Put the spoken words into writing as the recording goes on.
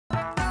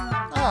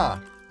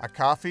A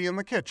coffee in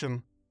the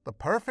kitchen. The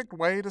perfect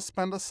way to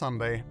spend a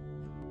Sunday.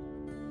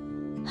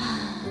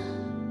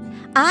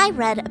 I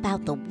read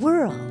about the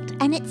world,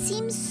 and it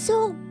seems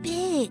so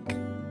big.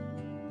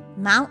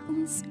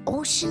 Mountains,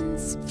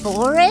 oceans,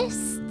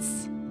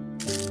 forests.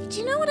 Do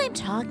you know what I'm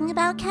talking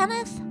about,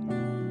 Kenneth?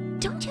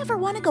 Don't you ever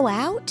want to go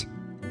out?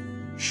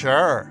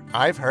 Sure,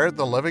 I've heard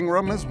the living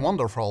room is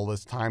wonderful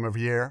this time of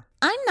year.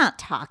 I'm not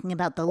talking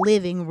about the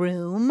living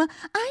room.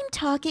 I'm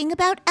talking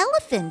about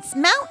elephants,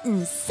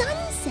 mountains,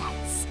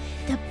 sunsets,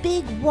 the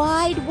big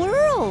wide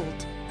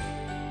world.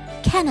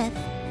 Kenneth,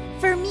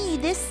 for me,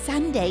 this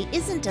Sunday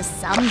isn't a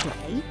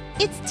someday.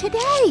 It's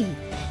today.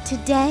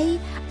 Today,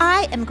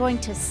 I am going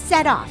to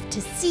set off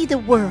to see the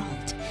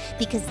world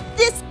because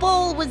this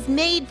bowl was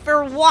made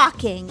for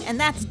walking, and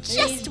that's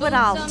just what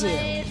I'll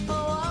do.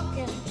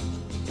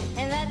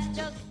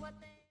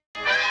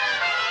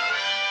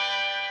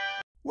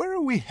 Where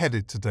are we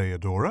headed today,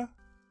 Adora?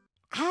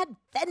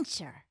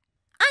 Adventure.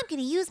 I'm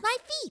going to use my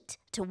feet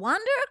to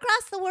wander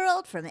across the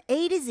world from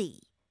A to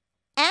Z.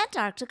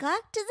 Antarctica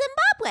to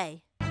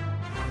Zimbabwe.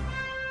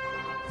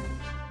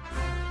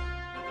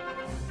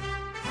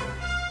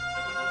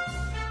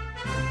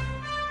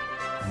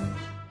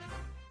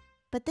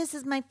 But this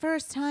is my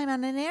first time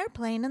on an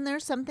airplane, and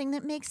there's something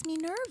that makes me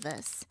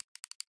nervous.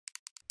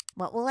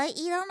 What will I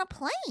eat on a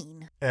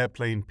plane?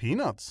 Airplane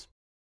peanuts.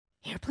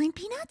 Airplane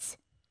peanuts?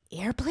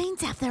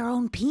 Airplanes have their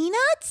own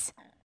peanuts?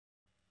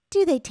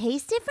 Do they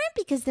taste different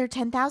because they're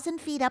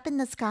 10,000 feet up in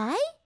the sky?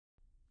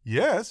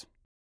 Yes.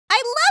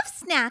 I love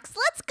snacks.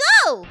 Let's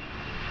go!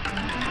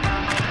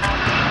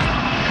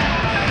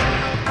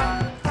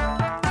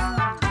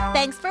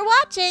 Thanks for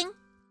watching.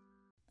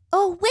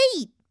 Oh,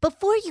 wait.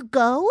 Before you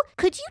go,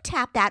 could you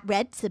tap that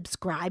red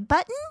subscribe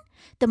button?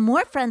 The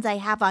more friends I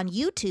have on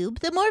YouTube,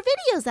 the more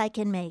videos I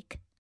can make.